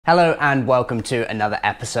Hello and welcome to another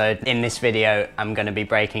episode. In this video, I'm going to be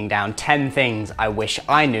breaking down 10 things I wish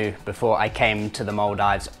I knew before I came to the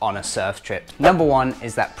Maldives on a surf trip. Number one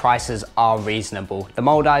is that prices are reasonable. The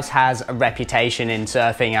Maldives has a reputation in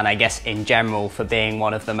surfing and I guess in general for being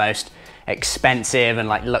one of the most expensive and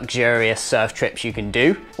luxurious surf trips you can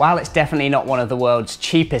do. While it's definitely not one of the world's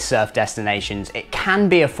cheapest surf destinations, it can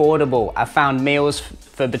be affordable. I've found meals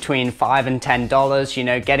for between $5 and $10. You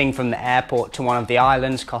know, getting from the airport to one of the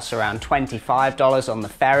islands costs around $25 on the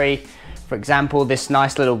ferry. For example, this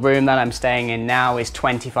nice little room that I'm staying in now is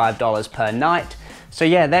 $25 per night. So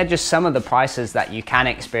yeah, they're just some of the prices that you can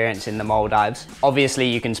experience in the Maldives. Obviously,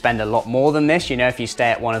 you can spend a lot more than this. You know, if you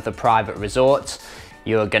stay at one of the private resorts,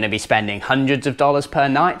 you're going to be spending hundreds of dollars per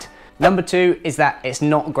night. Number two is that it's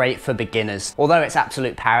not great for beginners. Although it's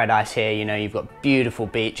absolute paradise here, you know, you've got beautiful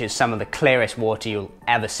beaches, some of the clearest water you'll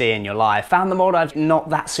ever see in your life. Found the Maldives not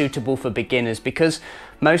that suitable for beginners because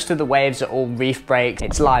most of the waves are all reef breaks.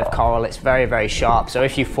 It's live coral, it's very, very sharp. So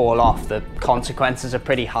if you fall off, the consequences are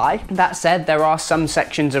pretty high. That said, there are some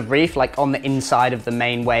sections of reef, like on the inside of the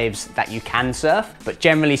main waves, that you can surf. But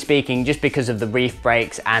generally speaking, just because of the reef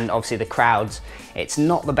breaks and obviously the crowds, it's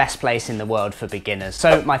not the best place in the world for beginners.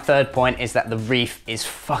 So my third point is that the reef is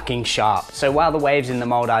fucking sharp. So while the waves in the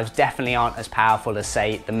Maldives definitely aren't as powerful as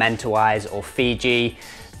say the Mentawais or Fiji,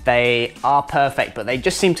 they are perfect, but they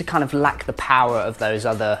just seem to kind of lack the power of those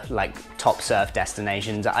other top surf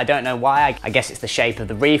destinations. I don't know why. I guess it's the shape of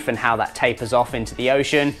the reef and how that tapers off into the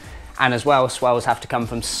ocean. And as well, swells have to come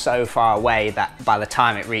from so far away that by the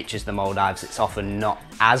time it reaches the Maldives, it's often not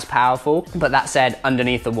as powerful. But that said,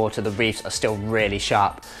 underneath the water, the reefs are still really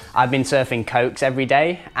sharp. I've been surfing cokes every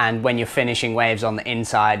day, and when you're finishing waves on the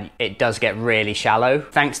inside, it does get really shallow.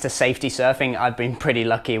 Thanks to safety surfing, I've been pretty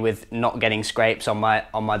lucky with not getting scrapes on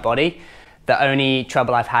my body. The only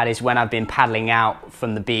trouble I've had is when I've been paddling out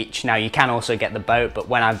from the beach. Now you can also get the boat, but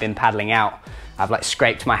when I've been paddling out, I've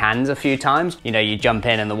scraped my hands a few times. You know, you jump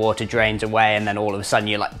in and the water drains away and then all of a sudden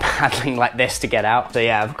you're paddling like this to get out. So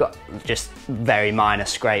yeah, I've got just very minor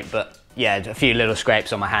scrape, but yeah, a few little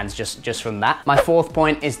scrapes on my hands just from that. My fourth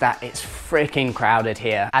point is that it's freaking crowded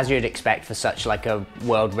here, as you'd expect for such a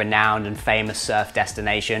world-renowned and famous surf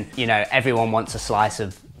destination. You know, everyone wants a slice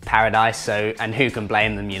of paradise, and who can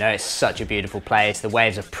blame them? You know, it's such a beautiful place. The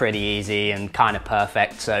waves are pretty easy and kind of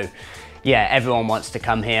perfect, so yeah, everyone wants to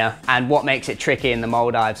come here. And what makes it tricky in the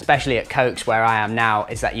Maldives, especially at Cokes where I am now,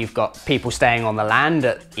 is that you've got people staying on the land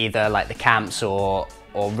at either the camps or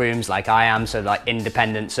rooms like I am, so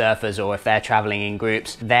independent surfers, or if they're traveling in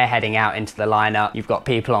groups, they're heading out into the lineup. You've got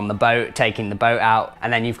people on the boat taking the boat out,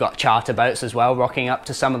 and then you've got charter boats as well rocking up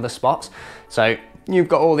to some of the spots. So you've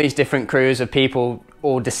got all these different crews of people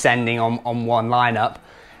all descending on one lineup,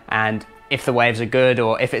 and if the waves are good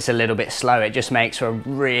or if it's a little bit slow, it just makes for a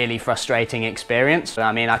really frustrating experience.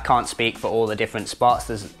 I mean, I can't speak for all the different spots.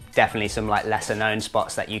 There's definitely some lesser known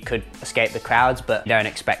spots that you could escape the crowds, but don't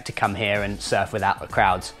expect to come here and surf without the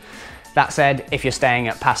crowds. That said, if you're staying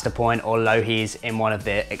at Pasta Point or Lohis in one of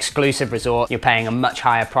the exclusive resorts, you're paying a much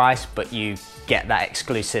higher price, but you get that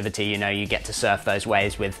exclusivity. You know, you get to surf those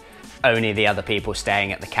waves with only the other people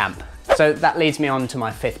staying at the camp. So that leads me on to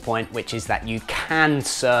my fifth point, which is that you can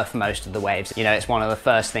surf most of the waves. You know, it's one of the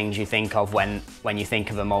first things you think of when you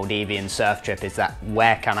think of a Maldivian surf trip, is that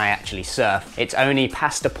where can I actually surf? It's only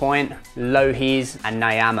Pasta Point, Lohis and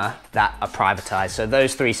Nyama that are privatized. So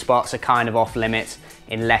those three spots are kind of off limits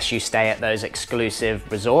unless you stay at those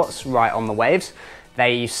exclusive resorts right on the waves.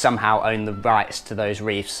 They somehow own the rights to those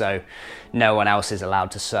reefs, so no one else is allowed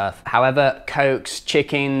to surf. However, Cokes,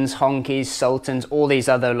 Chickens, Honkies, Sultans, all these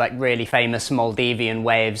other really famous Maldivian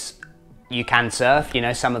waves, you can surf. You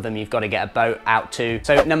know, some of them you've got to get a boat out to.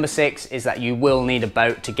 So number six is that you will need a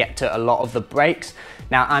boat to get to a lot of the breaks.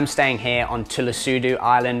 Now I'm staying here on Tulusudu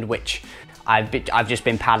Island, which I've just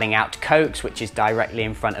been paddling out to Cokes, which is directly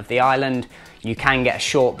in front of the island. You can get a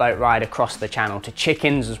short boat ride across the channel to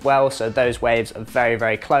Chickens as well, so those waves are very,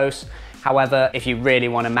 very close. However, if you really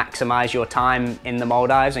want to maximize your time in the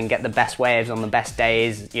Maldives and get the best waves on the best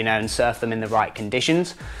days, you know, and surf them in the right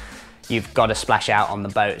conditions, you've got to splash out on the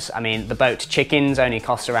boats. I mean, the boat to Chickens only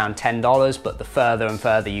costs around $10, but the further and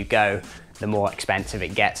further you go, the more expensive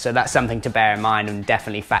it gets. So that's something to bear in mind and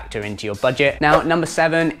definitely factor into your budget. Now, number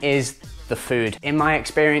seven is the food. In my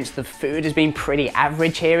experience, the food has been pretty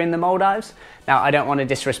average here in the Maldives. Now, I don't want to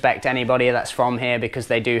disrespect anybody that's from here because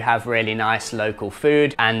they do have really nice local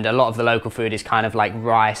food, and a lot of the local food is kind of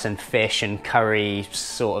rice and fish and curry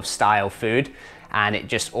sort of style food. and it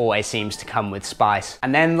just always seems to come with spice.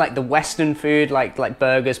 And then like the Western food, like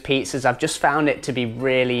burgers, pizzas, I've just found it to be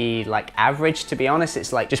really like average, to be honest.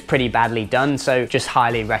 It's like just pretty badly done. So just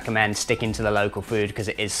highly recommend sticking to the local food because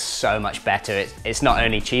it is so much better. It's not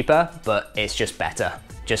only cheaper, but it's just better.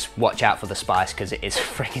 Just watch out for the spice because it is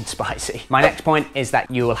freaking spicy. My next point is that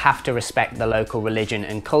you will have to respect the local religion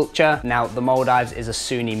and culture. Now, the Maldives is a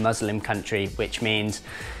Sunni Muslim country, which means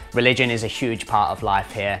religion is a huge part of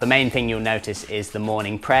life here. The main thing you'll notice is the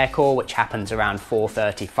morning prayer call, which happens around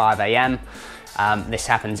 4:30, 5 a.m. This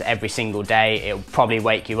happens every single day. It'll probably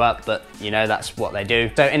wake you up, but you know, that's what they do.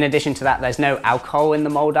 So in addition to that, there's no alcohol in the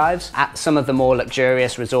Maldives. At some of the more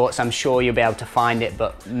luxurious resorts, I'm sure you'll be able to find it,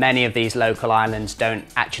 but many of these local islands don't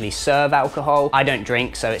actually serve alcohol. I don't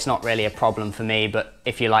drink, so it's not really a problem for me, but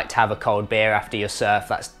if you like to have a cold beer after your surf,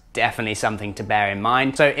 that's definitely something to bear in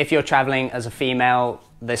mind. So if you're traveling as a female,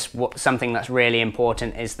 something that's really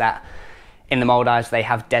important is that in the Maldives, they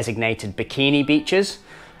have designated bikini beaches.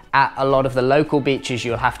 At a lot of the local beaches,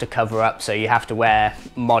 you'll have to cover up, so you have to wear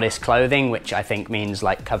modest clothing, which I think means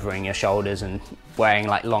like covering your shoulders and wearing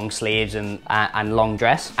like long sleeves and long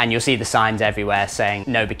dress. And you'll see the signs everywhere saying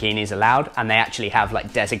no bikinis allowed, and they actually have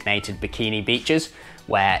like designated bikini beaches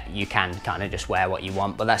where you can kind of just wear what you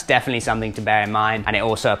want, but that's definitely something to bear in mind. And it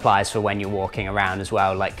also applies for when you're walking around as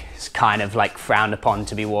well. Like it's kind of like frowned upon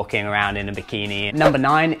to be walking around in a bikini. Number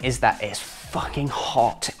 9 is that it's fucking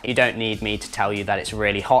hot. You don't need me to tell you that it's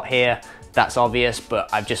really hot here. That's obvious, but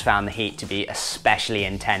I've just found the heat to be especially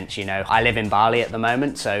intense. You know, I live in Bali at the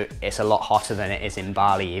moment, so it's a lot hotter than it is in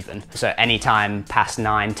Bali even. So anytime past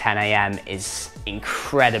 9, 10 a.m. is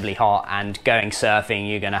incredibly hot, and going surfing,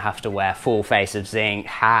 you're gonna have to wear full face of zinc,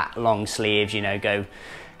 hat, long sleeves, you know, go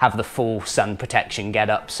have the full sun protection get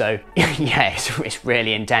up. So yeah, it's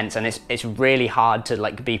really intense, and it's really hard to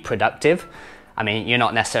like be productive. I mean, you're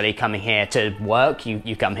not necessarily coming here to work,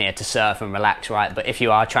 you come here to surf and relax, right? But if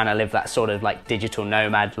you are trying to live that sort of like digital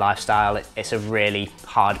nomad lifestyle, it's a really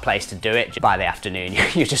hard place to do it. By the afternoon,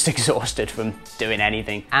 you're just exhausted from doing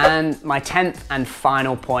anything. And my 10th and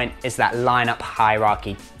final point is that lineup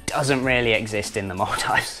hierarchy doesn't really exist in the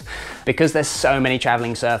Maldives. Because there's so many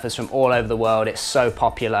traveling surfers from all over the world, it's so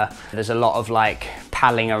popular. There's a lot of like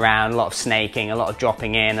paddling around, a lot of snaking, a lot of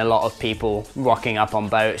dropping in, a lot of people rocking up on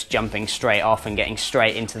boats, jumping straight off and getting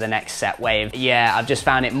straight into the next set wave. Yeah, I've just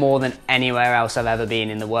found it more than anywhere else I've ever been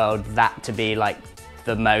in the world, that to be like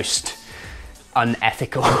the most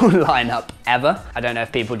unethical lineup ever. I don't know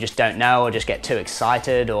if people just don't know or just get too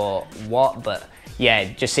excited or what, but yeah,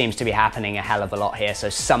 it just seems to be happening a hell of a lot here. So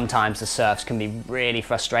sometimes the surfs can be really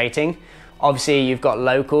frustrating. Obviously, you've got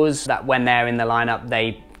locals that when they're in the lineup,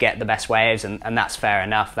 they get the best waves, and that's fair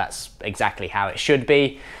enough. That's exactly how it should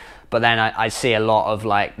be. But then I see a lot of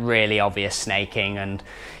like really obvious snaking and,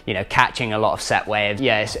 you know, catching a lot of set waves.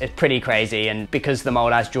 Yeah, it's pretty crazy. And because the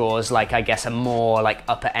Maldives draws like, I guess, a more like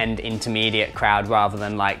upper end intermediate crowd rather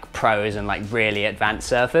than like pros and like really advanced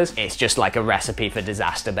surfers, it's just like a recipe for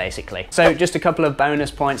disaster basically. So just a couple of bonus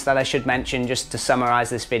points that I should mention just to summarize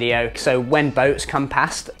this video. So when boats come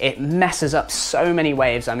past, it messes up so many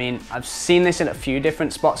waves. I mean, I've seen this in a few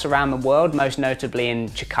different spots around the world, most notably in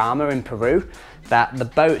Chicama in Peru, that the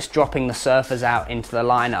boats dropping the surfers out into the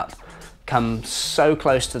lineup come so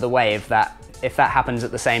close to the wave that if that happens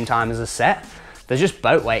at the same time as a set, there's just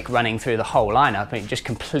boat wake running through the whole lineup, and it just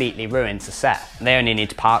completely ruins the set. They only need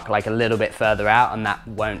to park like a little bit further out and that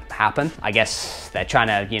won't happen. I guess they're trying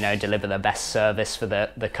to, you know, deliver the best service for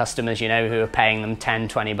the customers, you know, who are paying them 10,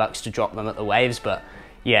 20 bucks to drop them at the waves. But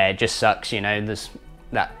yeah, it just sucks, you know, there's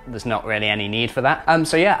not really any need for that.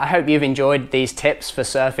 So yeah, I hope you've enjoyed these tips for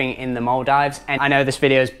surfing in the Maldives. And I know this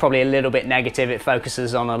video is probably a little bit negative. It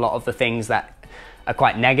focuses on a lot of the things that are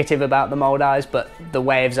quite negative about the Maldives, but the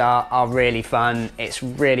waves are really fun. It's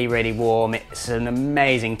really, really warm. It's an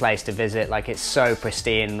amazing place to visit. Like, it's so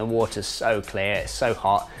pristine, the water's so clear, it's so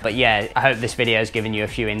hot. But yeah, I hope this video has given you a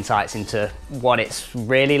few insights into what it's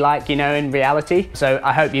really like, you know, in reality. So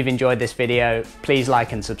I hope you've enjoyed this video. Please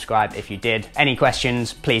like and subscribe if you did. Any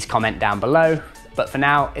questions, please comment down below. But for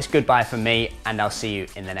now, it's goodbye from me, and I'll see you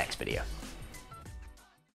in the next video.